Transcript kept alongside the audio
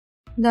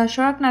The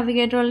Shark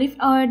Navigator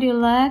Lift-Away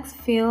Deluxe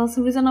feels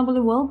reasonably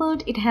well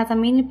built. It has a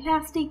mainly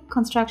plastic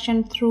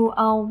construction through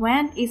a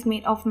vent is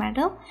made of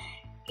metal.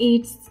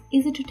 It's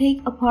easy to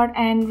take apart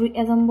and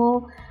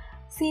reassemble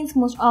since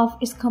most of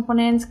its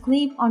components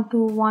clip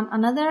onto one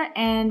another,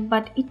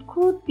 but it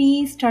could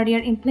be sturdier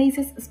in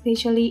places,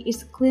 especially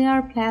its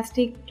clear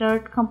plastic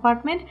dirt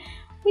compartment,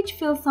 which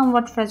feels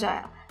somewhat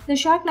fragile. The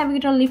Shark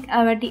Navigator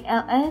Lift-Away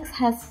DLX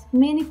has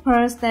many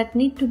parts that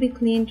need to be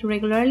cleaned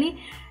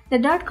regularly. The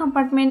dirt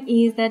compartment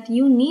is that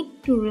you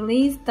need to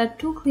release the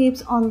two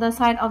clips on the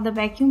side of the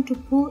vacuum to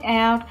pull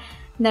out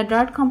the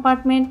dirt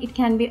compartment. It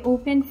can be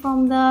opened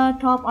from the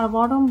top or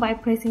bottom by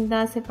pressing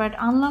the separate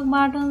unlock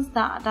buttons.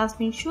 The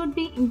dustbin should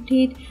be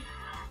emptied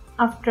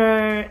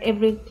after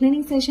every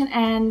cleaning session.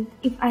 And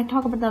if I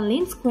talk about the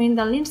lint screen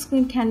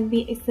can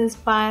be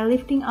accessed by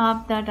lifting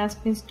up the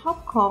dustbin's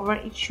top cover.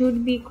 It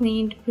should be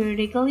cleaned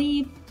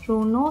periodically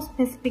through no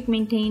specific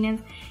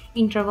maintenance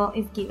interval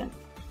is given.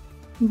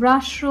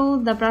 Brush rule.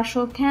 The brush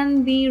rule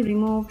can be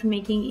removed,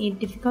 making it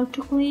difficult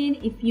to clean.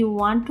 If you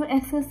want to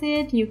access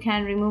it, you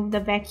can remove the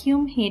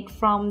vacuum head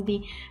from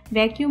the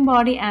vacuum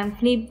body and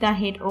flip the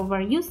head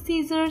over. Use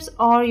scissors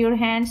or your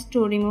hands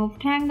to remove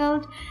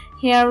tangled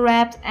hair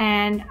wraps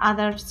and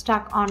other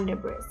stuck on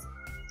debris.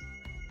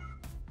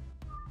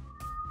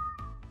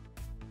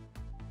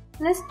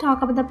 Let's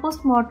talk about the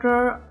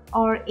post-mortar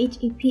or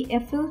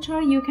HEPA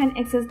filter. You can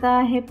access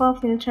the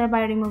HEPA filter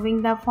by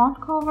removing the front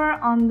cover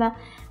on the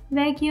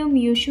vacuum.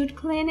 You should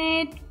clean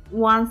it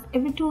once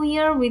every 2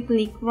 years with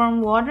lukewarm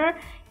water.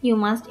 You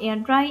must air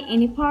dry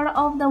any part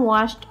of the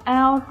washed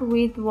out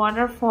with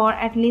water for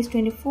at least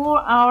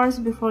 24 hours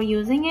before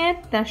using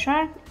it. The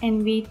Shark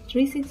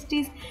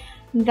NV360's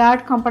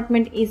dirt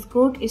compartment is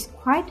good. It's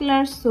quite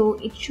large, so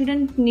it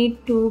shouldn't need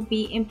to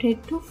be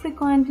emptied too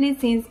frequently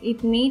since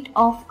it's made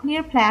of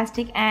clear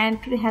plastic and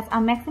it has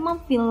a maximum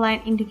fill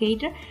line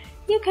indicator.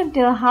 You can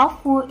tell how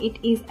full it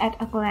is at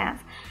a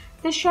glance.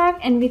 The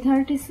Shark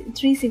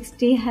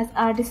NV360 has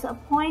a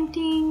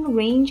disappointing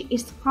range.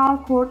 Its power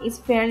cord is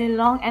fairly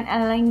long and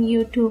allowing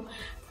you to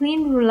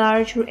clean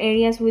large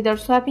areas without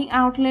swapping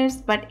outlets,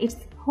 but its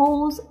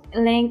hose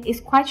length is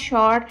quite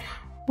short,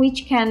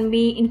 which can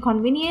be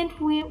inconvenient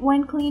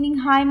when cleaning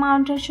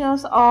high-mounted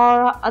shelves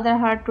or other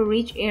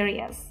hard-to-reach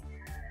areas.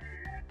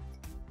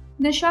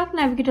 The Shark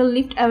Navigator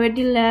Lift-Away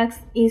Deluxe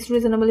is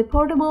reasonably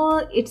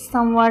portable. It's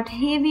somewhat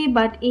heavy,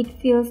 but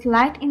it feels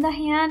light in the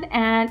hand,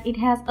 and it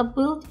has a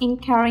built-in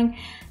carrying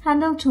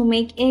handle to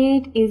make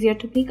it easier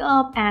to pick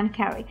up and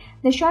carry.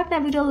 The Shark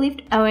Navigator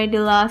Lift-Away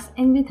Deluxe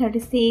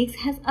NV360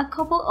 has a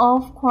couple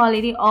of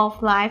quality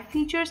of life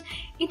features.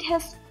 It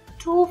has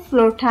two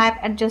floor type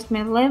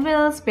adjustment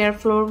levels: bare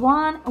floor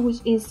 1,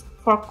 which is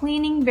for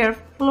cleaning bare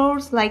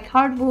floors like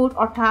hardwood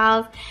or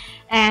tiles,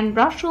 and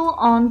brush rule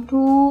on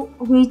 2,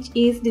 which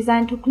is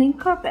designed to clean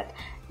carpet.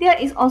 There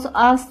is also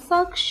a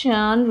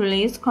suction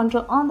release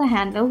control on the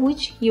handle,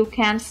 which you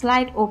can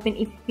slide open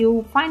if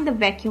you find the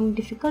vacuum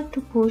difficult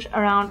to push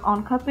around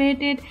on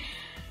carpeted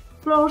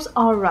floors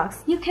or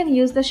rugs. You can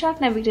use the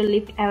Shark Navigator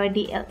Lift-Away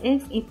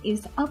DLX in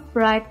its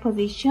upright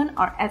position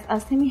or as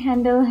a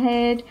semi-handle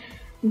head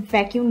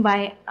vacuum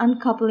by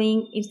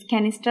uncoupling its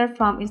canister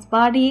from its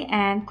body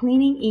and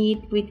cleaning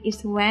it with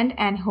its vent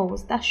and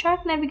hose. The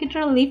Shark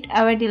Navigator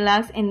Lift-Away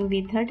Deluxe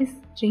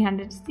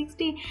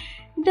NV360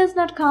 does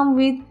not come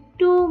with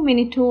too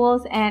many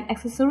tools and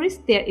accessories.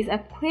 There is a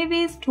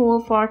crevice tool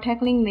for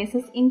tackling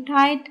messes in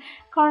tight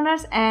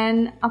corners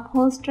and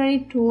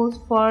upholstery tools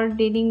for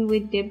dealing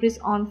with debris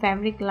on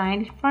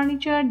fabric-lined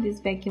furniture. This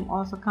vacuum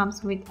also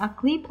comes with a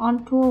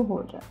clip-on tool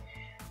holder.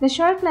 The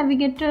Shark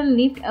Navigator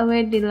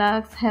Lift-Away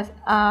Deluxe has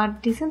a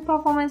decent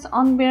performance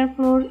on bare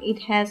floors.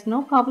 It has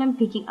no problem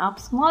picking up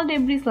small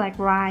debris like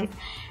rice,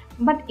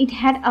 but it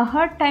had a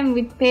hard time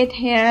with pet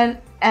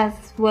hair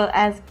as well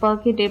as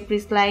bulky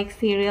debris like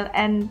cereal,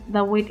 and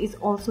the weight is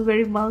also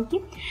very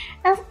bulky,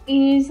 as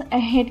is a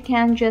head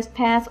can just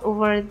pass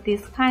over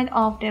this kind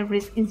of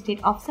debris instead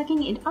of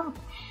sucking it up.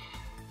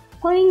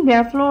 Cleaning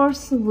bare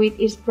floors with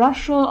its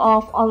brush roll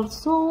off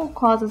also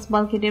causes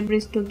bulky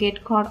debris to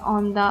get caught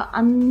on the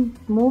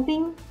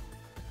unmoving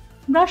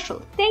brush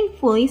roll.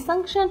 Thankfully,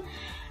 suction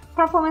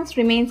performance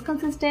remains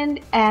consistent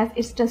as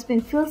its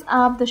dustbin fills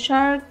up. The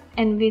Shark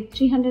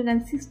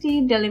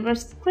NV360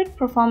 delivers great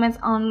performance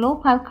on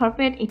low-pile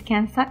carpet. It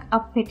can suck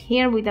up pet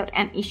hair without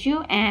an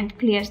issue and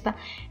clears the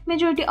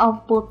majority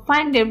of both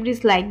fine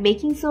debris like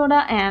baking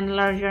soda and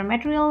larger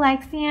material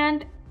like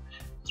sand.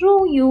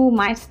 Though you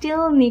might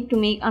still need to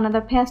make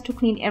another pass to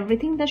clean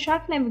everything, the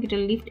Shark Navigator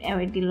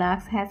Lift-Away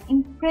Deluxe has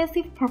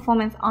impressive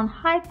performance on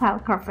high-pile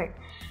carpet,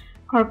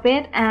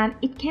 and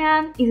it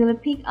can easily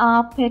pick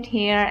up pet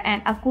hair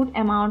and a good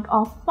amount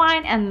of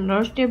fine and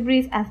large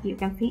debris, as you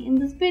can see in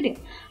this video.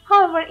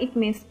 However, it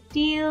may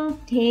still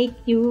take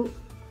you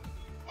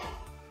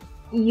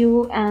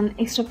an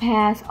extra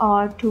pass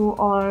or two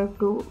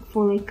to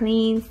fully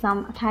clean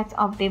some types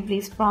of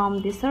debris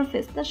from the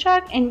surface. The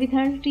Shark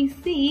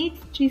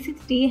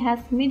NV360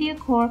 has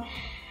mediocre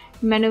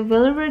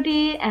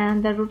maneuverability,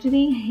 and the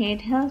rotating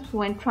head helps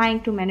when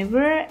trying to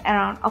maneuver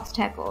around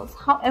obstacles.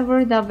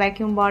 However, the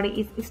vacuum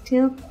body is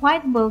still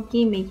quite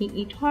bulky, making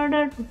it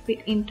harder to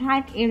fit in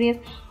tight areas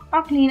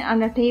or clean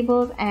under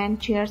tables and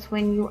chairs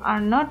when you are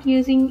not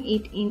using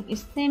it in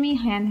its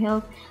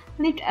semi-handheld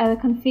lift-away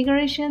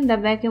configuration. The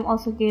vacuum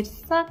also gets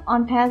stuck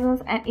on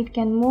tassels and it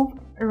can move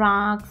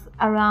rugs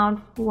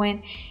around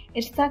when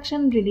its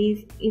suction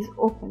release is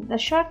open. The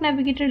Shark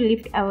Navigator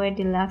Lift-Away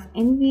Deluxe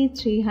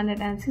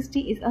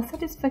NV360 is a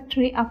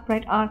satisfactory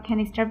upright or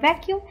canister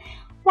vacuum.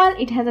 While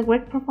it has a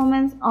great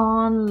performance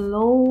on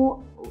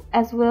low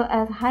as well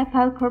as high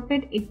pile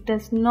carpet, it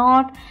does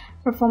not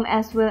perform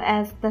as well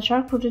as the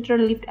Shark Protector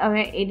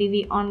Lift-Away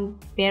ADV on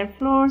bare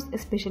floors,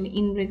 especially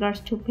in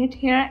regards to pet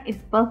hair. Its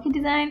bulky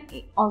design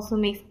also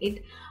makes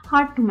it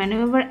hard to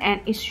maneuver,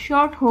 and its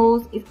short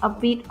hose is a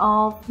bit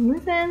of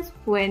nuisance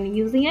when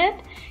using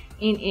it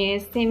in a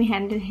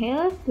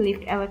semi-handheld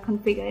lift-away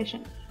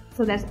configuration.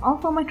 So that's all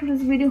for my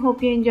today's video.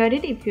 Hope you enjoyed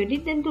it. If you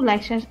did, then do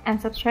like, share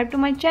and subscribe to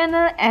my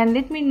channel, and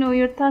let me know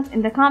your thoughts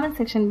in the comment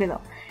section below.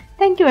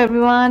 Thank you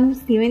everyone.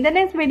 See you in the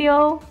next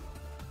video.